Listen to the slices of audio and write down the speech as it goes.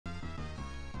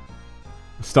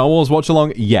Star Wars watch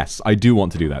along? Yes, I do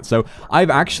want to do that. So, I've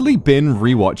actually been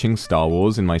rewatching Star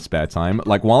Wars in my spare time.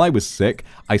 Like, while I was sick,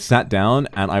 I sat down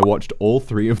and I watched all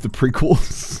 3 of the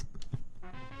prequels.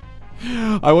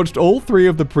 I watched all 3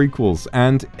 of the prequels,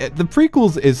 and the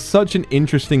prequels is such an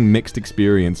interesting mixed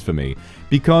experience for me,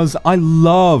 because I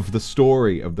love the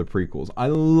story of the prequels. I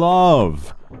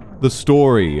love the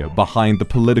story behind the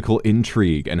political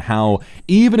intrigue, and how,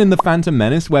 even in The Phantom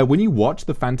Menace, where when you watch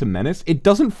The Phantom Menace, it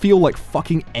doesn't feel like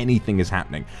fucking anything is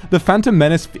happening. The Phantom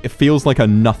Menace feels like a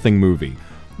nothing movie.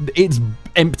 It's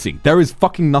empty. There is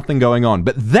fucking nothing going on.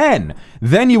 But then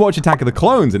you watch Attack of the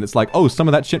Clones, and it's like, oh, some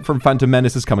of that shit from Phantom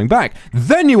Menace is coming back.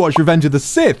 Then you watch Revenge of the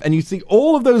Sith, and you see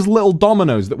all of those little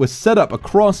dominoes that were set up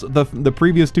across the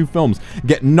previous 2 films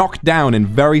get knocked down in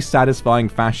very satisfying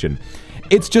fashion.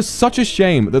 It's just such a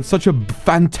shame that such a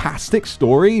fantastic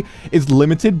story is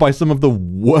limited by some of the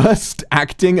worst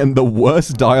acting and the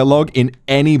worst dialogue in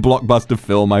any blockbuster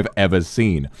film I've ever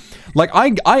seen. Like,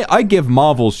 I give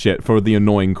Marvel shit for the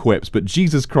annoying quips, but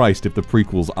Jesus Christ if the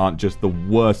prequels aren't just the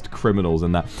worst criminals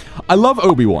in that. I love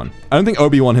Obi-Wan. I don't think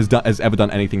Obi-Wan has ever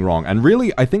done anything wrong. And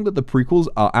really, I think that the prequels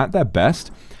are at their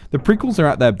best. The prequels are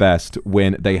at their best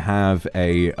when they have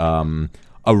a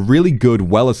really good,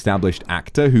 well-established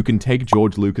actor who can take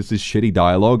George Lucas's shitty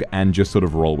dialogue and just sort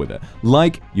of roll with it.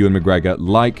 Like Ewan McGregor,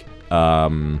 like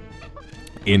Ian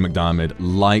McDiarmid,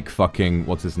 like fucking,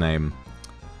 what's his name?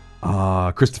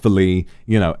 Christopher Lee.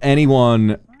 You know,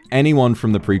 anyone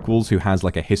from the prequels who has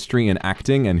like a history in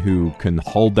acting and who can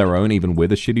hold their own even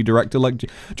with a shitty director. Like,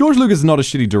 George Lucas is not a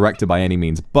shitty director by any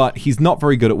means, but he's not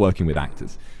very good at working with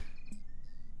actors.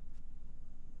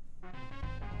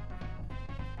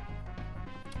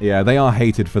 Yeah, they are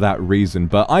hated for that reason,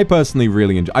 but I personally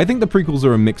really enjoy. I think the prequels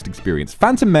are a mixed experience.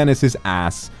 Phantom Menace is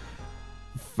ass.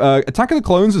 Attack of the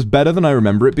Clones is better than I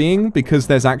remember it being, because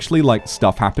there's actually, like,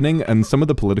 stuff happening, and some of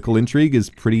the political intrigue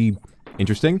is pretty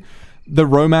interesting. The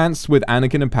romance with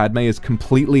Anakin and Padme is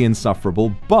completely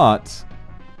insufferable, but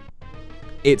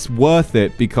it's worth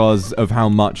it because of how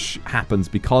much happens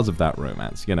because of that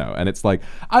romance, you know? And it's like,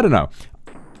 I don't know.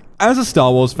 As a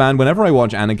Star Wars fan, whenever I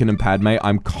watch Anakin and Padme,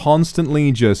 I'm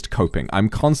constantly just coping. I'm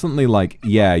constantly like,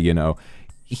 yeah, you know,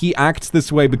 he acts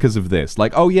this way because of this.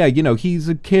 Like, oh yeah, you know, he's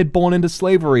a kid born into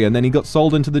slavery, and then he got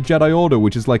sold into the Jedi Order,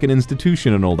 which is like an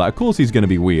institution and all that. Of course he's gonna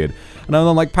be weird. And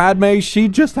I'm like, Padme, she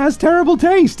just has terrible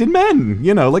taste in men.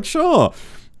 You know, like, sure.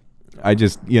 I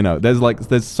just, you know,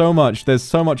 there's so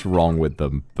much wrong with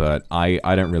them, but I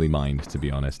don't really mind, to be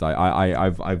honest.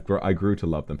 I grew to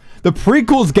love them. The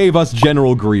prequels gave us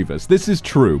General Grievous. This is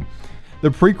true. The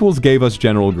prequels gave us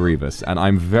General Grievous, and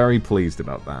I'm very pleased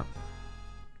about that.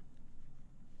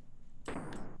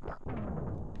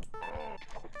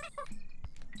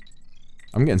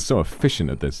 I'm getting so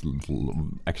efficient at this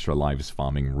extra lives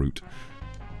farming route.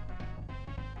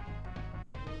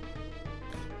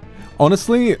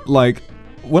 Honestly, like,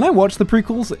 when I watched the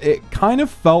prequels, it kind of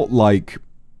felt like...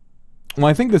 Well,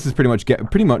 I think this is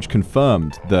pretty much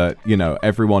confirmed that, you know,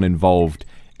 everyone involved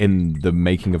in the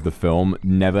making of the film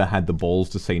never had the balls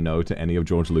to say no to any of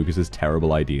George Lucas's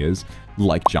terrible ideas,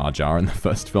 like Jar Jar in the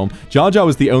first film. Jar Jar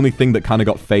was the only thing that kind of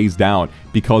got phased out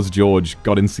because George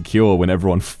got insecure when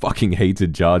everyone fucking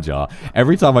hated Jar Jar.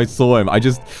 Every time I saw him, I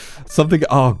just... Something...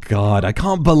 Oh, God. I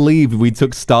can't believe we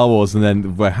took Star Wars and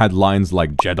then we had lines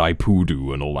like Jedi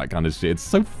Poodoo and all that kind of shit. It's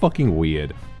so fucking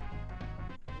weird.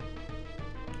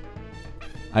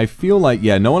 I feel like,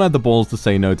 yeah, no one had the balls to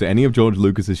say no to any of George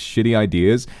Lucas's shitty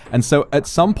ideas, and so at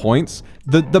some points,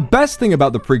 the best thing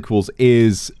about the prequels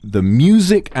is the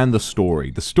music and the story.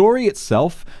 The story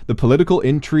itself, the political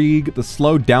intrigue, the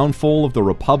slow downfall of the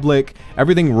Republic,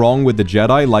 everything wrong with the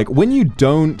Jedi, like, when you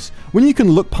can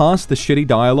look past the shitty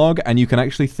dialogue and you can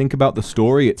actually think about the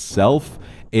story itself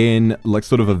in, like,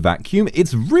 sort of a vacuum,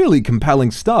 it's really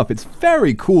compelling stuff. It's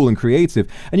very cool and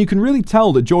creative, and you can really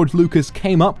tell that George Lucas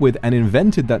came up with and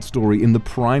invented that story in the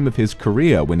prime of his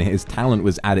career, when his talent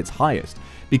was at its highest.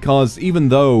 Because even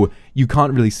though you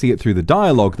can't really see it through the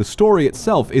dialogue, the story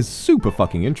itself is super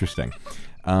fucking interesting.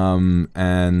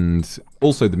 And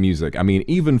also the music. I mean,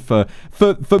 even for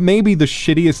maybe the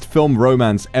shittiest film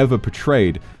romance ever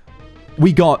portrayed,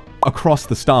 we got Across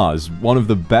the Stars, one of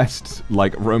the best,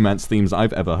 like, romance themes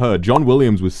I've ever heard. John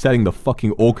Williams was setting the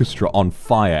fucking orchestra on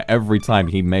fire every time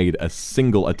he made a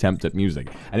single attempt at music,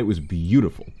 and it was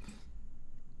beautiful.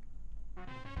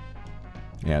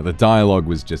 Yeah, the dialogue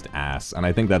was just ass, and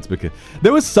I think that's because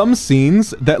there were some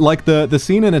scenes that, like the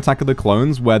scene in Attack of the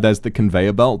Clones where there's the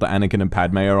conveyor belt that Anakin and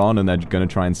Padme are on, and they're gonna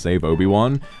try and save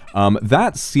Obi-Wan.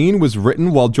 That scene was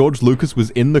written while George Lucas was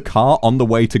in the car on the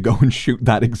way to go and shoot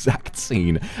that exact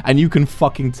scene, and you can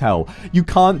fucking tell. You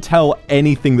can't tell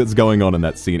anything that's going on in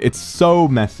that scene. It's so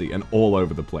messy and all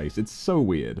over the place. It's so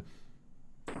weird.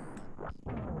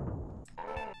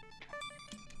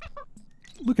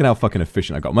 Look at how fucking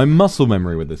efficient I got. My muscle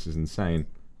memory with this is insane.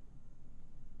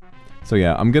 So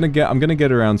yeah, I'm gonna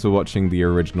get around to watching the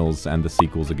originals and the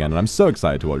sequels again, and I'm so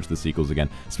excited to watch the sequels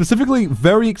again. Specifically,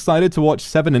 very excited to watch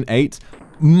 7 and 8.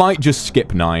 Might just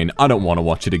skip 9. I don't want to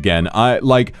watch it again. I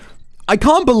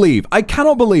cannot believe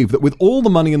that with all the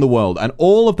money in the world and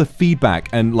all of the feedback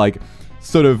and like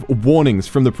sort of warnings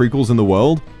from the prequels in the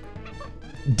world,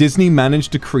 Disney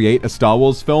managed to create a Star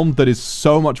Wars film that is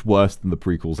so much worse than the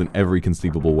prequels in every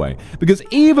conceivable way. Because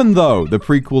even though the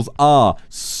prequels are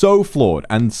so flawed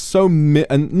and so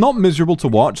and not miserable to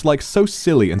watch, like so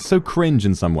silly and so cringe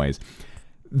in some ways,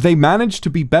 they managed to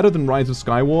be better than Rise of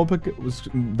Skywalker.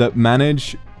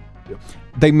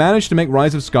 They managed to make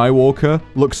Rise of Skywalker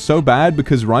look so bad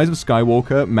because Rise of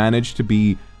Skywalker managed to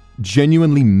be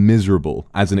genuinely miserable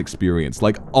as an experience.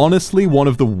 Like, honestly, one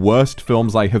of the worst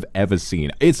films I have ever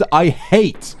seen. I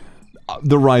hate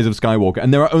The Rise of Skywalker,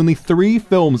 and there are only 3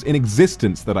 films in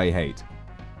existence that I hate.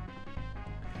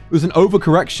 It was an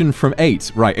overcorrection from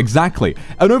 8. Right, exactly.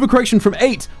 An overcorrection from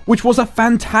 8, which was a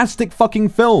fantastic fucking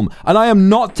film. And I am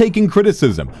not taking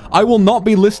criticism. I will not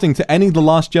be listening to any The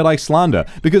Last Jedi slander,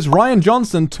 because Rian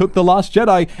Johnson took The Last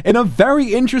Jedi in a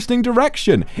very interesting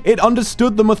direction. It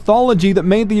understood the mythology that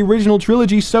made the original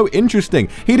trilogy so interesting.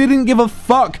 He didn't give a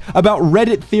fuck about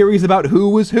Reddit theories about who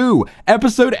was who.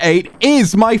 Episode 8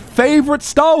 is my favorite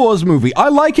Star Wars movie. I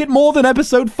like it more than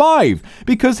Episode 5,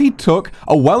 because he took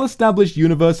a well-established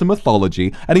universe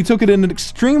mythology, and he took it in an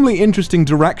extremely interesting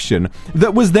direction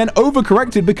that was then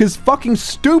overcorrected because fucking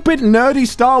stupid, nerdy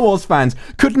Star Wars fans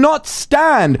could not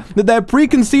stand that their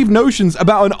preconceived notions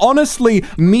about an honestly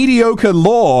mediocre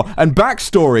lore and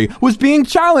backstory was being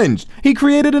challenged. He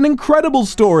created an incredible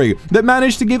story that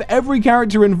managed to give every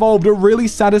character involved a really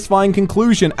satisfying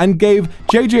conclusion and gave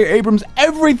J.J. Abrams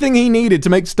everything he needed to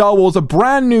make Star Wars a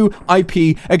brand new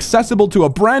IP, accessible to a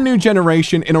brand new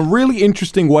generation in a really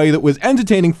interesting way that was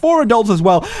entertaining for adults as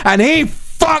well, and he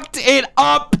fucked it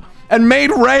up and made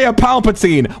Rey a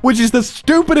Palpatine, which is the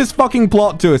stupidest fucking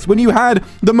plot twist when you had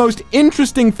the most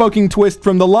interesting fucking twist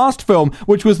from the last film,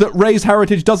 which was that Rey's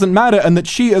heritage doesn't matter and that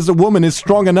she as a woman is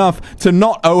strong enough to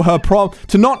not owe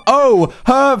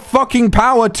her fucking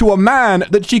power to a man,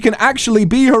 that she can actually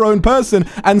be her own person,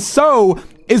 and so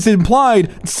is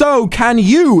implied, so can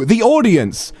you, the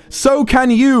audience. So can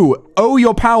you owe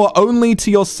your power only to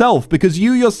yourself because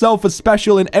you yourself are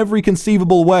special in every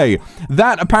conceivable way.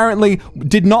 That apparently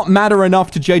did not matter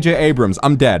enough to J.J. Abrams.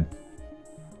 I'm dead.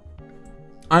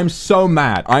 I'm so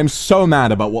mad. I'm so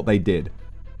mad about what they did.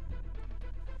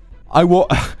 I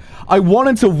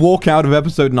wanted to walk out of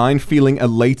episode 9 feeling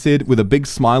elated with a big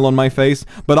smile on my face,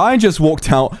 but I just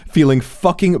walked out feeling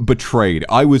fucking betrayed.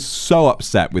 I was so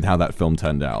upset with how that film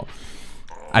turned out,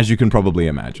 as you can probably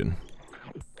imagine.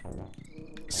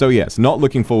 So yes, not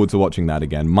looking forward to watching that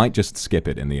again. Might just skip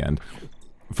it in the end.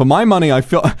 For my money, I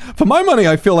feel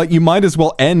like you might as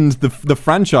well end the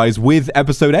franchise with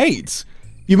episode 8.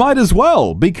 You might as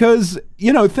well, because,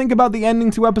 you know, think about the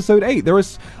ending to episode 8. There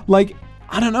is, like,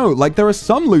 I don't know, like, there are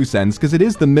some loose ends, because it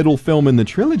is the middle film in the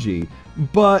trilogy,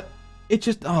 but it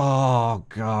just, oh,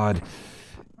 God.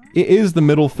 It is the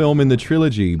middle film in the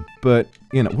trilogy, but,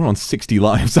 you know, we're on 60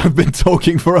 lives. I've been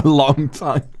talking for a long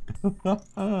time.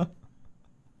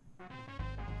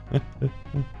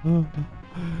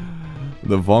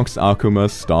 The Vox Akuma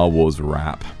Star Wars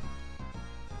rap.